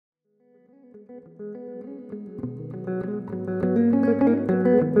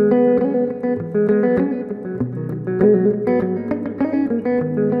Come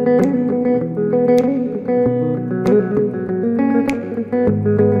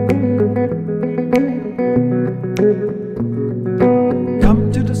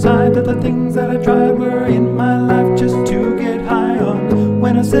to decide that the things that I tried were in my life just to get high on.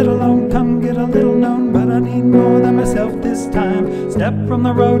 When I sit alone, come get a little known, but I need more than myself this time. Step from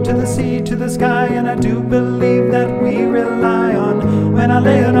the road to the sea to the sky, and I do believe that we rely on. When I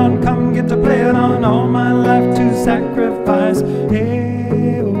lay it on, come get to play it on, all my life to sacrifice.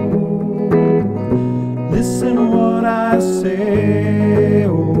 Hey, oh, listen what I say,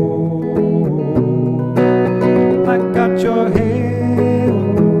 oh, I got your hey,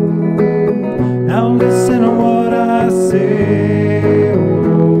 oh, now listen to what I say, oh.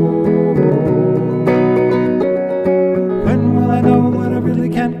 When will I know what I really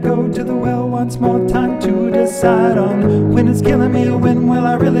can't go to the well once more time to decide on? When it's killing me, when will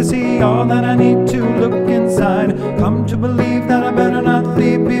I really see all that I need to look inside? Come to believe that I better not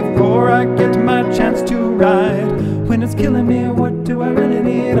leave before I get my chance to ride. When it's killing me, what do I really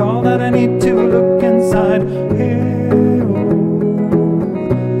need? All that I need to look inside. Hey, oh,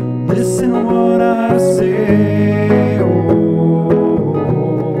 listen to what I say, oh,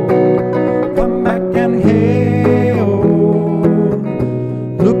 come back and hey, oh,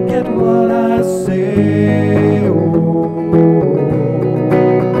 look at what I say, oh.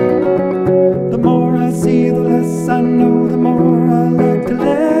 The more I see, the less I know, the more I like to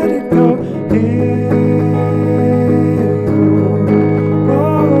let it go. Hey,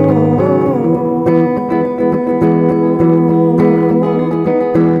 oh,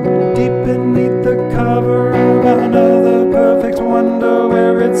 deep beneath the cover of another perfect wonder,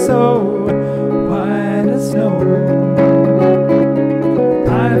 where it's so white as snow,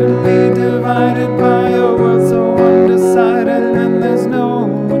 privately divided by a world so undecided, and there's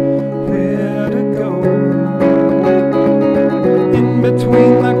nowhere to go. In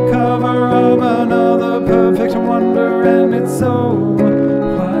between the cover of another perfect wonder, and it's so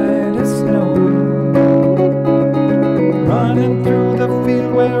white as snow, running through the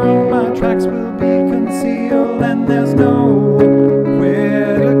field where all my tracks will be concealed, and there's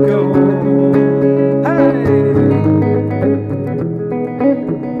nowhere to go. Hey!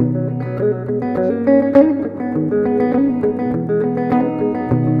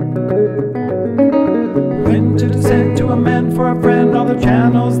 When to descend to a man for a friend, all the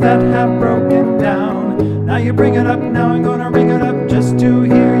channels that have broken down. Now you bring it up, now I'm gonna ring it up just to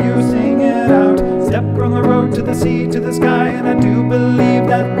hear you sing it out. Step from the road to the sea to the sky, and I do believe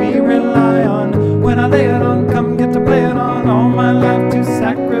that we rely on. When I lay it on, come get to play it on, all my life to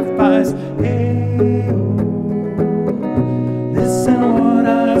sacrifice. Hey, oh, listen to what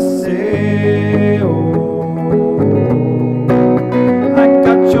I say, oh, I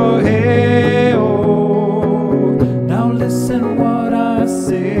got your hey, oh, now listen what I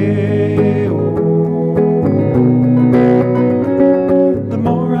say, oh. The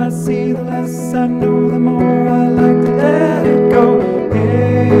more I see, the less I know, the more I like to let